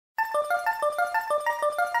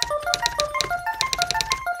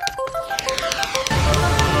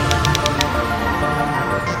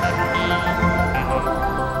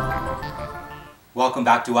welcome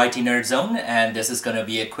back to IT Nerd Zone, and this is going to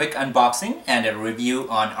be a quick unboxing and a review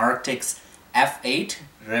on Arctic's F8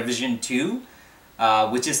 Revision 2,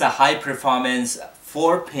 which is a high-performance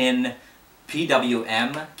 4-pin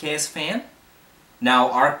PWM case fan. Now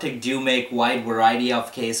Arctic do make wide variety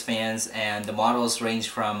of case fans, and the models range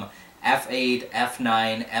from F8,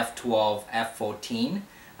 F9, F12,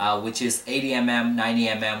 F14, which is 80mm,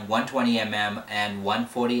 90mm, 120mm, and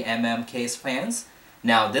 140mm case fans.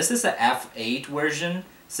 Now this is the F8 version,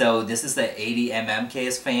 so this is the 80mm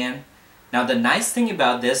case fan. Now the nice thing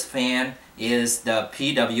about this fan is the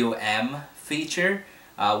PWM feature,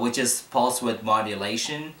 which is pulse width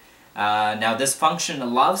modulation. Now this function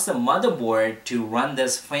allows the motherboard to run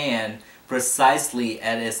this fan precisely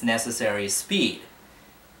at its necessary speed.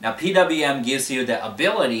 Now PWM gives you the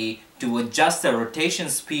ability to adjust the rotation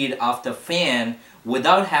speed of the fan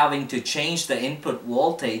without having to change the input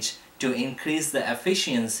voltage to increase the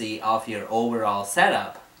efficiency of your overall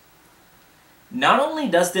setup. Not only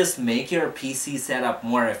does this make your PC setup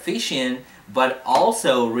more efficient, but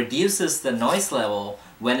also reduces the noise level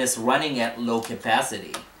when it's running at low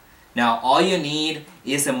capacity. Now all you need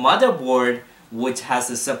is a motherboard which has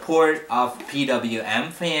the support of PWM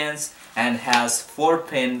fans and has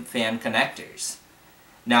 4-pin fan connectors.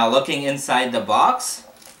 Now looking inside the box,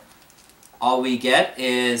 all we get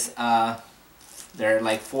is there are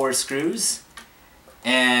like 4 screws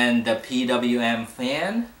and the PWM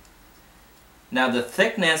fan. Now the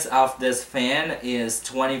thickness of this fan is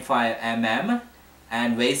 25 mm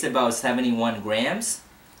and weighs about 71 grams.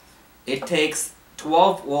 It takes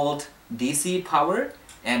 12 volt DC power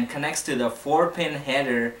and connects to the 4-pin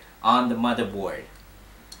header on the motherboard.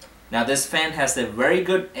 Now this fan has a very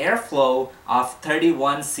good airflow of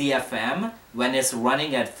 31 CFM when it's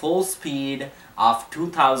running at full speed of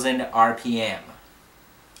 2000 RPM.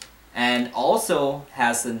 And also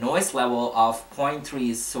has a noise level of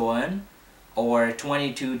 0.3 Sone or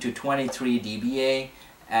 22 to 23 dBA,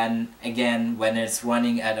 and again when it's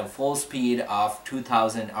running at a full speed of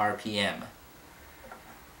 2000 RPM.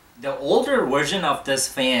 The older version of this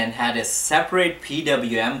fan had a separate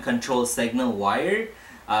PWM control signal wire,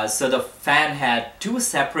 so the fan had 2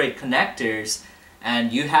 separate connectors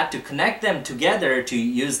and you had to connect them together to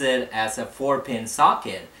use it as a 4-pin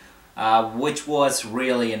socket, which was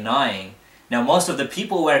really annoying. Now most of the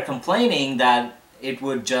people were complaining that it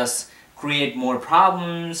would just create more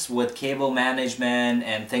problems with cable management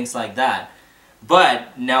and things like that.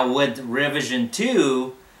 But now with Revision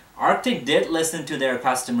 2, Arctic did listen to their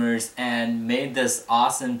customers and made this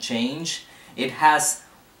awesome change. It has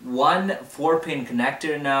one 4-pin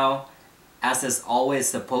connector now, as is always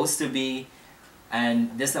supposed to be,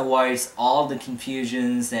 and this avoids all the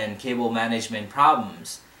confusions and cable management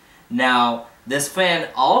problems. Now this fan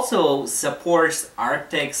also supports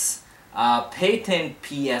Arctic's patent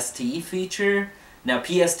PST feature. Now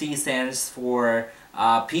PST stands for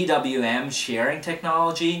PWM sharing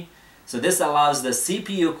technology. So this allows the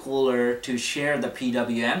CPU cooler to share the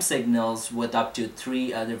PWM signals with up to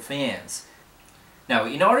 3 other fans. Now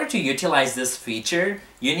in order to utilize this feature,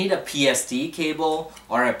 you need a PST cable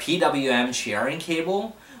or a PWM sharing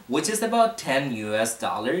cable, which is about $10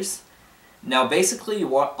 US. Now basically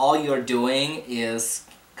all you're doing is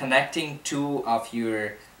connecting 2 of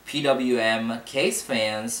your PWM case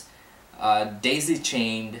fans daisy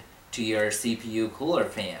chained to your CPU cooler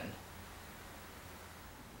fan.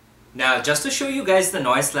 Now just to show you guys the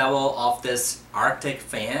noise level of this Arctic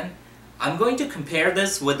fan, I'm going to compare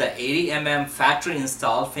this with the 80mm factory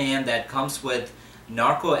installed fan that comes with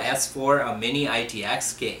Norco S4, a mini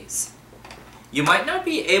ITX case. You might not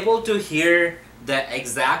be able to hear the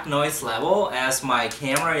exact noise level as my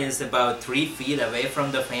camera is about 3 feet away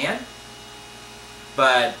from the fan,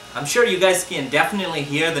 but I'm sure you guys can definitely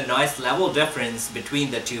hear the noise level difference between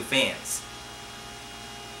the 2 fans.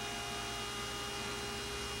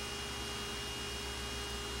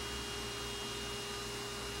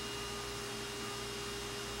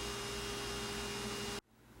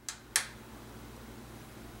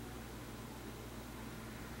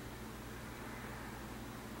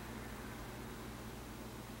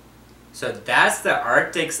 So that's the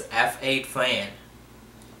Arctic's F8 fan.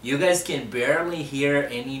 You guys can barely hear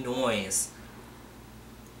any noise.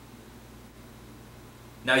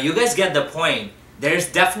 Now you guys get the point.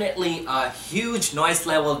 There's definitely a huge noise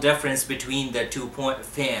level difference between the 2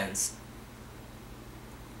 fans.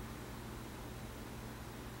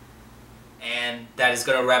 And that is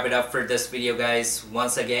gonna wrap it up for this video, guys.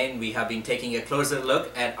 Once again, we have been taking a closer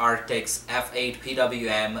look at Arctic's F8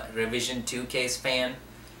 PWM Revision 2 case fan.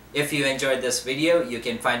 If you enjoyed this video, you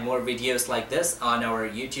can find more videos like this on our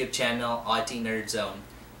YouTube channel, IT Nerd Zone.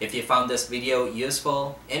 If you found this video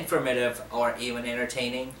useful, informative, or even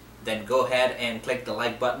entertaining, then go ahead and click the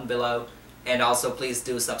like button below, and also please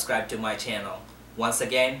do subscribe to my channel. Once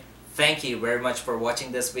again, thank you very much for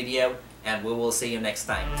watching this video, and we will see you next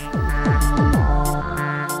time.